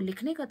 बट इसको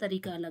लिखने का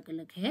तरीका अलग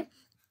अलग है।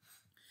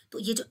 तो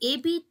ये जो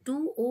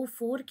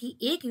AB2O4 की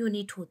एक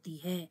यूनिट होती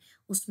है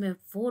उसमें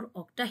 4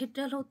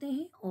 ऑक्टाहेड्रल होते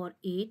हैं और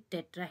 8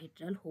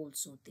 टेट्राहेड्रल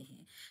होल्स होते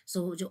हैं।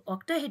 सो जो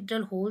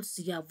ऑक्टाहेड्रल होल्स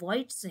या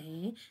वॉइड्स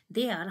हैं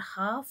they are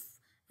half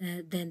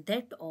then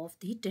that of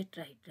the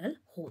tetrahedral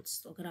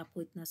holes. तो अगर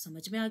आपको इतना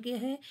समझ में आ गया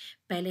है,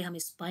 पहले हम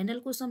स्पाइनल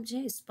को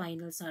समझें।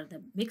 स्पाइनल्स आर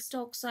द मिक्स्ड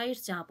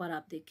ऑक्साइड्स, जहाँ पर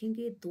आप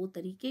देखेंगे दो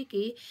तरीके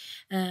के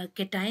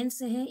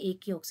कैटायंस हैं, एक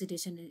की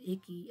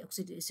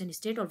ऑक्सीडेशन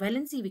स्टेट और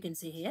valency we can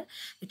say here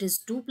it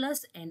is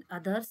 2+ and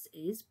others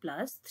is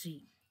 +3।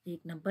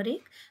 एक नंबर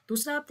एक।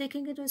 दूसरा आप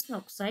देखेंगे जो इसमें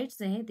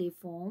ऑक्साइड्स हैं,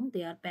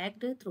 they are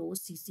packed through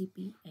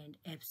CCP and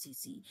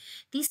FCC।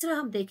 तीसरा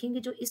हम देखेंगे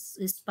जो इस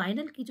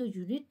स्पाइनल की जो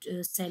यूनिट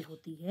सेल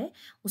होती है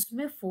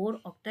उसमें 4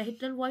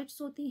 ऑक्टाहेड्रल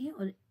वॉइड्स होती हैं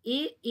और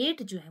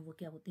 8 जो है वो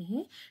क्या होते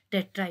हैं,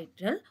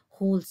 टेट्राहेड्रल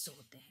होल्स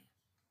होते हैं।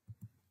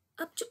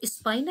 अब जो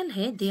स्पाइनल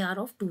है they are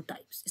of 2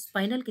 types.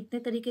 Spinal कितने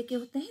तरीके के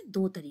होते हैं,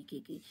 2 तरीके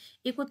के।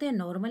 एक होते हैं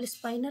नॉर्मल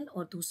स्पाइनल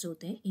और दूसरे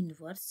होते हैं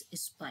इनवर्स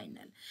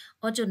स्पाइनल।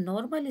 और जो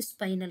नॉर्मल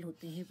स्पाइनल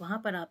होते हैं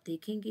वहाँ पर आप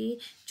देखेंगे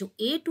जो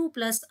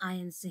A2+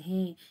 आयंस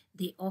हैं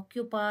दे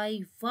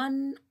occupy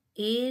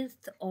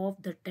 1/8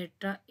 of the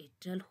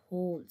tetrahedral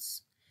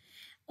holes,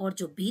 और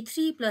जो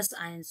B3+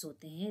 आयंस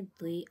होते हैं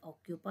दे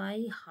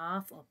occupy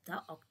half of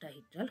the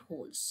octahedral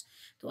holes.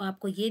 तो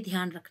आपको ये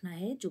ध्यान रखना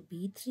है जो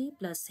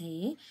B3+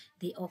 हैं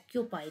दे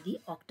occupy the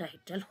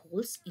octahedral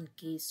holes in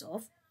case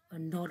of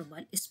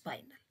normal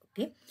spinal.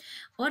 Okay,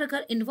 और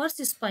अगर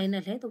इनवर्स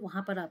स्पाइनल है तो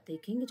वहाँ पर आप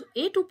देखेंगे जो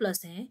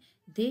A2+ हैं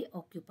दे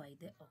ऑक्यूपाई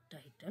द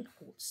ऑक्टाहेड्रल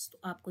होल्स। तो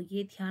आपको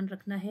ये ध्यान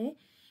रखना है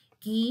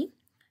कि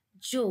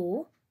जो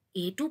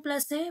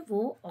A2+ है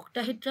वो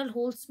ऑक्टाहेड्रल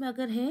होल्स में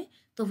अगर हैं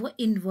तो वो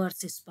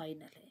इनवर्स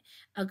स्पाइनल है।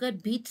 अगर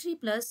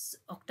B3+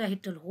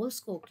 ऑक्टाहेड्रल होल्स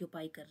को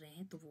ऑक्यूपाई कर रहे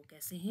हैं तो वो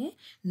कैसे हैं,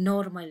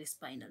 नॉर्मल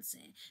स्पाइनल्स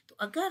हैं। तो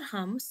अगर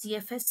हम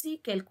CFSE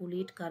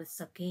कैलकुलेट कर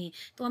सकें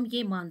तो हम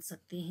ये मान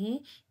सकते हैं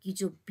कि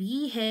जो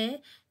B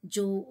है,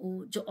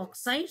 जो जो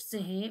ऑक्साइड्स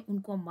हैं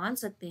उनको हम मान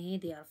सकते हैं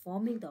they are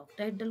forming the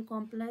octahedral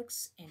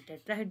complex and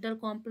tetrahedral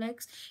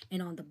complex,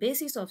 and on the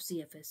basis of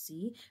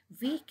CFSE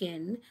we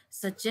can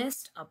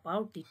suggest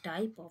about the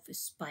type of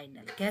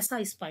spinal.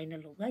 कैसा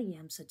स्पाइनल होगा ये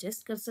हम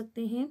सजेस्ट कर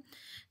सकते हैं।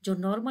 जो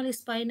नॉर्मल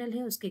स्पाइनल है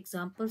उसके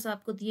एग्जांपल्स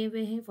आपको दिए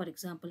हुए हैं। For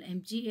example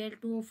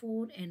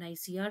MgAl2O4,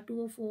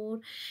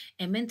 NiCr2O4,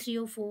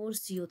 Mn3O4,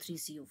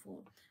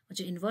 CO3CO4। और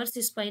जो इन्वर्स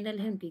स्पाइनल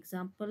है उनके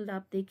एग्जांपल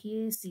आप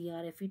देखिए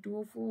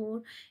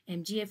CrFe2O4,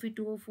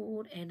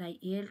 MgFe2O4,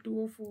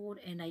 NiAl2O4,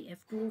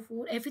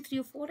 NiF2O4,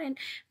 Fe3O4,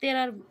 and there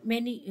are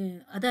many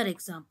other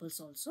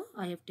examples also.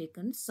 I have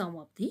taken some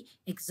of the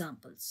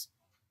examples.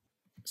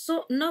 So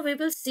now we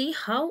will see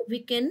how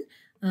we can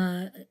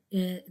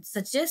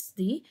suggest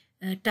the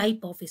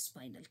type of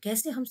spinal.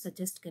 कैसे हम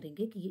suggest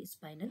करेंगे कि ये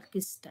spinal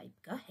किस type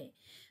का है।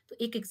 तो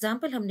एक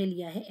एग्जांपल हमने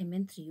लिया है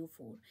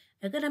Mn3O4।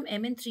 अगर हम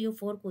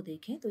Mn3O4 को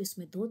देखें तो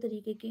इसमें 2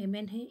 तरीके के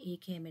Mn हैं,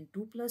 एक है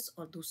Mn2+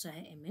 और दूसरा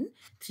है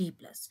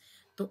Mn3+।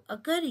 तो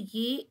अगर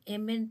ये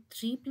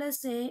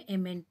Mn3+ है,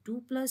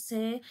 Mn2+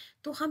 है,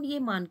 तो हम ये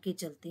मान के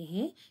चलते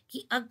हैं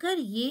कि अगर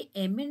ये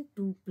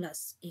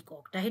Mn2+ एक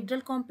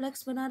ऑक्टाहेड्रल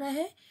कॉम्प्लेक्स बना रहा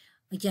है,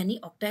 यानी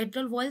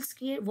ऑक्टाहेड्रल वॉइड्स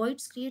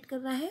क्रिएट कर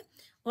रहा है,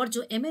 और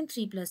जो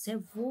Mn3+ है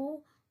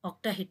वो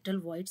ऑक्टाहेड्रल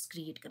वॉइड्स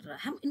क्रिएट कर रहा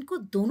है। हम इनको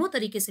दोनों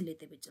तरीके से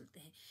लेते हुए चलते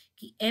हैं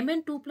कि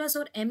Mn2+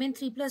 और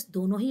Mn3+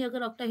 दोनों ही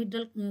अगर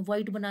ऑक्टाहेड्रल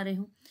वॉइड बना रहे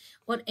हो,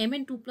 और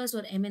Mn2+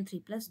 और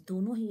Mn3+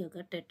 दोनों ही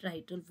अगर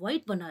टेट्राहेड्रल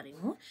वॉइड बना रहे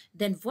हो,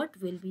 then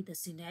what will be the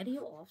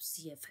scenario of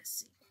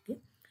CFSE। Okay,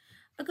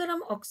 अगर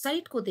हम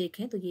ऑक्साइड को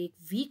देखें तो ये एक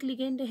वीक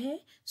लिगेंड है,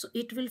 so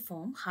it will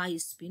form high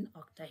spin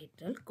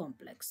octahedral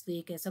complex. तो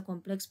ये कैसा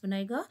कॉम्प्लेक्स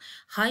बनाएगा,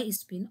 हाई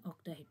स्पिन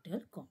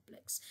ऑक्टाहेड्रल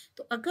कॉम्प्लेक्स।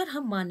 तो अगर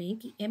हम माने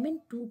कि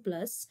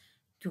Mn2+,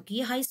 क्योंकि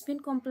ये हाई स्पिन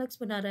कॉम्प्लेक्स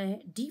बना रहा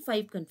है,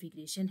 D5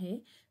 कन्फिग्रेशन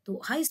है,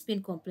 तो हाई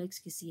स्पिन कॉम्प्लेक्स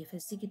की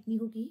CFSE कितनी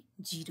होगी,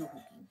 0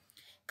 होगी।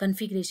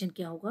 कन्फिग्रेशन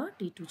क्या होगा,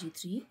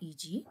 T2G3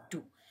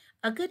 EG2।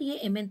 अगर ये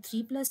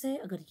Mn3+ है,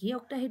 अगर ये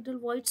ऑक्टाहेड्रल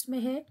वॉइड्स में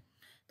है,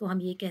 तो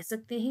हम ये कह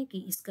सकते हैं कि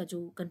इसका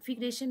जो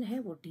कन्फिग्रेशन है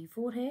वो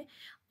D4 है,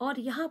 और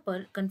यहाँ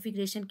पर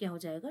कन्फिग्रेशन क्या हो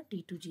जाएगा,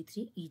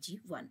 T2G3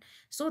 EG1,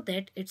 so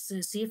that it's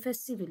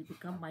CFSE will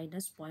become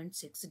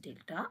 -0.6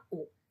 delta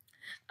O।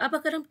 अब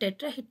अगर हम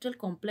टेट्राहेड्रल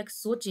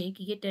कॉम्प्लेक्स सोचें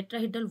कि ये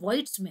टेट्राहेड्रल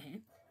वॉइड्स में है,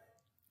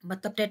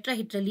 मतलब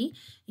टेट्राहेड्रली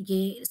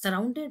ये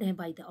सराउंडेड है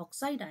बाय द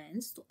ऑक्साइड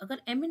आयंस, तो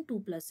अगर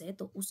Mn2+ है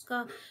तो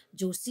उसका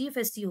जो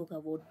CFSE होगा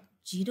वो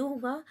 0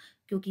 होगा,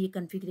 क्योंकि ये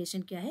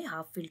कन्फिग्रेशन क्या है,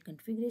 हाफ फिल्ड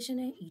कन्फिग्रेशन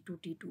है,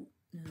 E2T2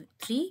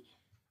 3।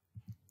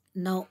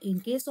 Now in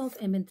case of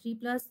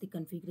Mn3+ the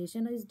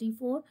configuration is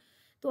D4।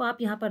 तो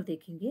आप यहाँ पर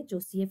देखेंगे जो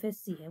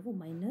CFSE है वो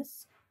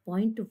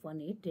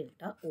 -0.18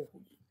 डेल्टा O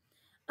होगी।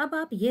 अब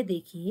आप ये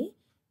देखिए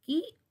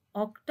कि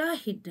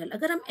ऑक्टाहेड्रल,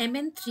 अगर हम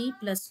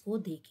Mn3+ को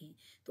देखें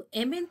तो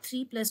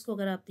Mn3+ को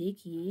अगर आप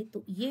देखिए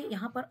तो ये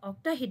यहाँ पर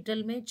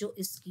ऑक्टाहेड्रल में जो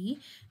इसकी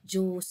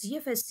जो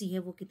CFSE है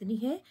वो कितनी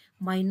है,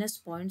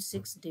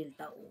 -0.6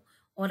 डेल्टा O,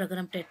 और अगर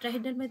हम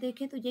टेट्राहेड्रल में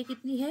देखें तो ये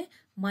कितनी है,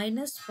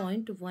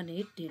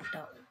 -0.18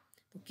 डेल्टा O।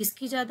 तो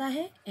किसकी ज़्यादा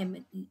है,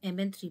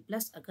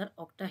 Mn3+ अगर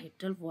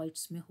ऑक्टाहेड्रल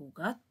वॉइड्स में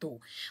होगा तो।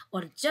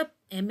 और जब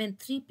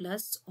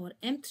Mn3+ और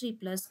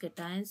M3+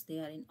 cations they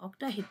are in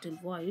octahedral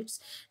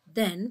voids,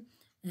 then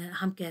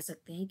हम कह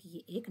सकते हैं कि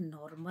ये एक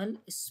नॉर्मल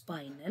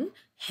स्पाइनल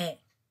है।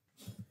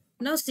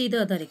 Now see the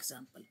other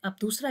example. अब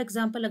दूसरा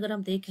एग्जाम्पल अगर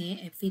हम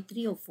देखें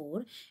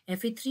Fe3O4,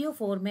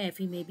 Fe3O4 में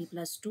Fe में बी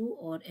प्लस टू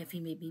और Fe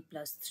में बी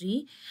प्लस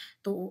थ्री।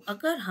 तो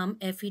अगर हम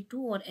Fe2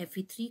 और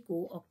Fe3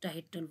 को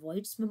ऑक्टाहेड्रल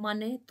वॉइड्स में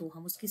माने तो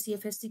हम उसकी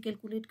CFSE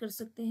कैलकुलेट कर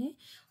सकते हैं,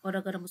 और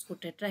अगर हम उसको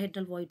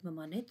टेट्राहेड्रल वॉइड में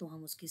माने तो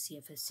हम उसकी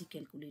CFSE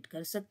कैलकुलेट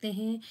कर सकते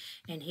हैं।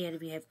 And here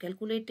we have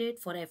calculated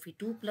for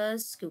Fe2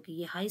 plus, क्योंकि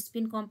ये हाई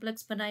स्पिन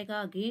कॉम्प्लेक्स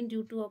बनाएगा again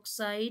due to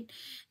oxide,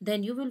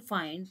 then you will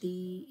find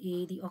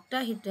the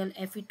octahedral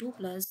Fe2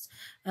 plus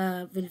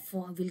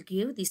will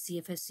give the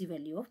CFSE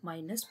value of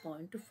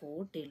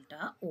 -0.4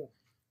 delta O.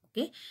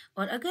 Okay,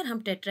 और अगर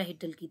हम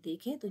tetrahedral की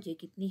देखें तो ये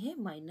कितनी है,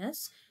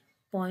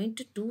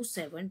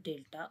 -0.27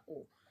 डेल्टा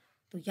ओ।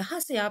 तो यहाँ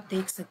से आप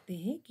देख सकते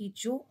हैं कि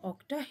जो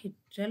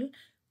ऑक्टाहेड्रल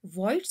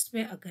वॉइड्स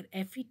में अगर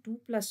Fe2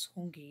 प्लस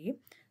होंगे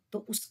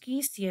तो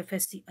उसकी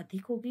CFSE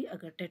अधिक होगी,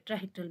 अगर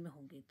टेट्राहेड्रल में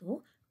होंगे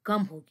तो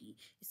कम होगी।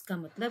 इसका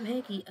मतलब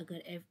है कि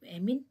अगर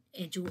एमिन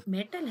जो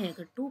मेटल है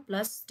अगर 2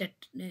 प्लस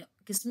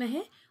किस में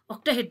है,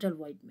 ऑक्टाहेड्रल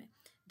वॉइड में,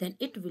 then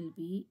it will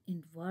be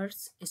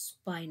inverse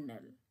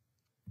spinel.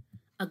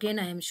 Again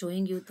I am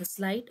showing you the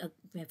slide.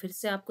 मैं फिर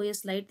से आपको ये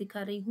स्लाइड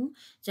दिखा रही हूँ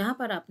जहाँ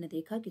पर आपने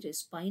देखा कि जो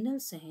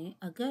स्पाइनल्स हैं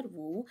अगर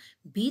वो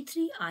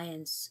B3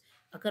 आयंस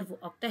अगर वो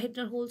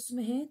ऑक्टाहेड्रल होल्स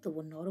में है तो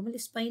वो नॉर्मल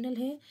स्पाइनल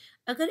है,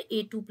 अगर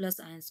A2 plus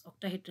ions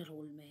octahedral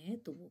whole में है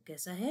तो वो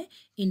कैसा है,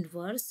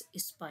 इन्वर्स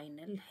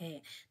स्पाइनल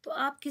है। तो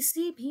आप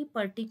किसी भी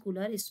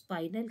पर्टिकुलर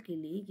स्पाइनल के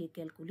लिए ये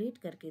कैलकुलेट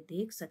करके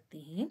देख सकते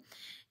हैं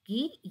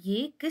कि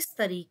ये किस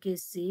तरीके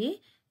से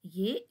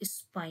ये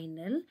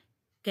स्पाइनल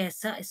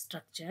कैसा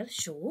स्ट्रक्चर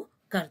शो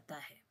करता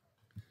है।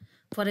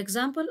 फॉर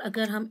एग्जाम्पल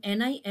अगर हम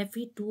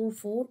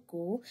NiFe2O4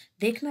 को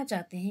देखना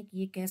चाहते हैं कि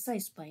ये कैसा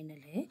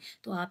स्पाइनल है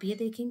तो आप ये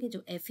देखेंगे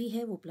जो Fe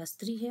है वो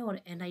 +3 है और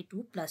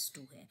Ni2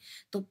 +2 है।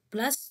 तो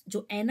प्लस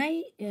जो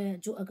Ni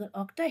जो अगर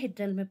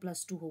ऑक्टाहेड्रल में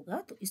 +2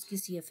 होगा तो इसकी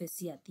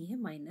CFSE आती है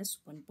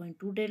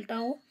 -1.2 डेल्टा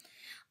ओ,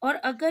 और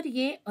अगर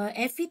ये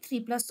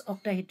Fe3 प्लस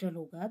ऑक्टाहेड्रल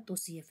होगा तो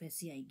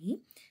CFSE आएगी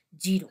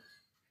 0।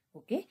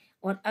 ओके,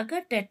 और अगर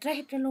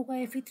टेट्राहेड्रल होगा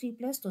Fe3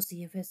 प्लस तो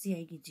CFSE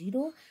आएगी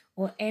 0,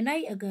 और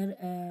Ni अगर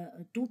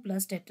 2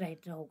 प्लस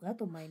टेट्राहेड्रल होगा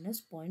तो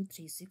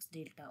 -0.36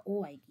 डेल्टा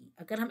ओ आएगी।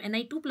 अगर हम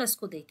Ni2 प्लस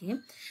को देखें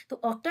तो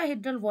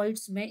ऑक्टाहेड्रल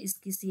वॉइड्स में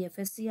इसकी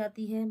CFSE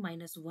आती है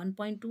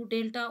 -1.2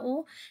 डेल्टा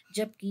ओ,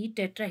 जबकि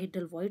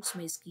टेट्राहेड्रल वॉइड्स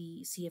में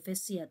इसकी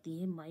CFSE आती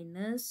है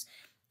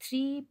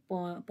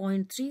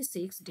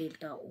 -3.36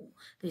 डेल्टा ओ।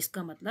 तो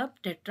इसका मतलब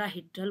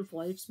टेट्राहेड्रल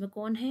वॉइड्स में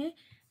कौन है,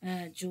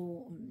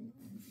 जो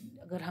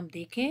अगर हम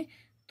देखें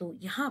तो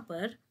यहाँ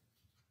पर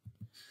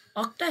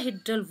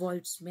ऑक्टाहेड्रल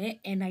वॉइड्स में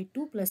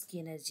Ni2 प्लस की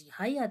एनर्जी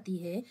हाई आती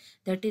है,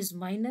 that is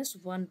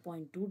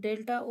 -1.2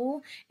 delta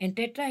O, and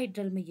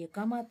tetrahedral में ये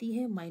कम आती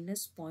है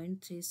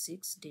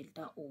 -0.36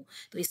 डेल्टा ओ।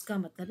 तो इसका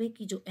मतलब है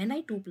कि जो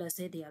Ni2 प्लस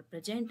है they are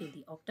present in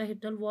the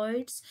octahedral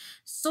voids,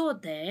 so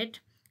that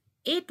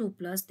A2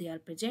 plus they are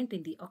present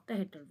in the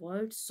octahedral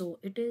void, so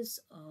it is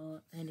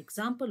an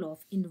example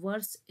of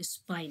inverse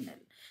spinal.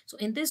 So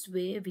in this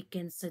way we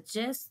can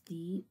suggest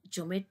the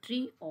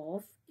geometry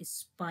of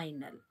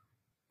spinal.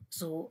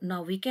 So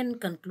now we can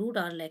conclude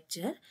our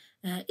lecture.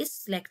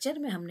 इस lecture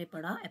में हमने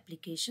पढ़ा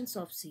applications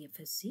of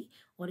CFSE,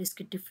 और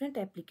इसके different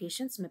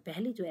applications में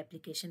पहली जो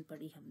application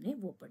पढ़ी हमने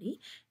वो पढ़ी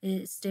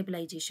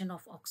stabilization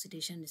of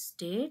oxidation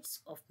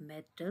states of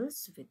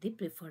metals with the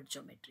preferred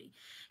geometry.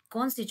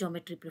 कौन सी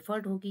ज्योमेट्री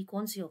प्रिफर्ड होगी,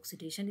 कौन सी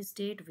oxidation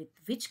state with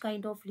which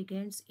kind of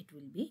ligands it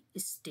will be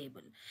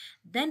stable.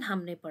 Then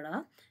हमने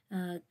पढ़ा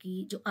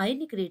कि जो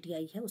आयनिक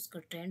रेडियाई है उसका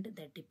trend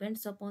that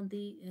depends upon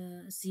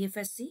the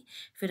CFSE।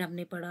 फिर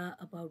हमने पढ़ा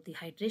about the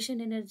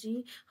hydration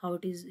energy, how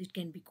it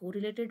can be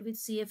correlated with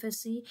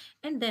CFSE,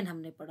 and then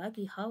हमने पढ़ा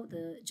कि how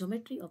the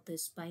geometry of the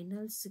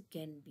स्पाइनल्स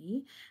can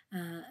be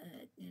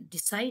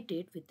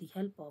decided with the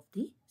help of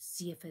the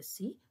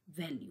CFSE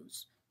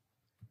values.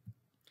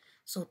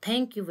 So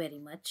thank you very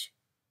much.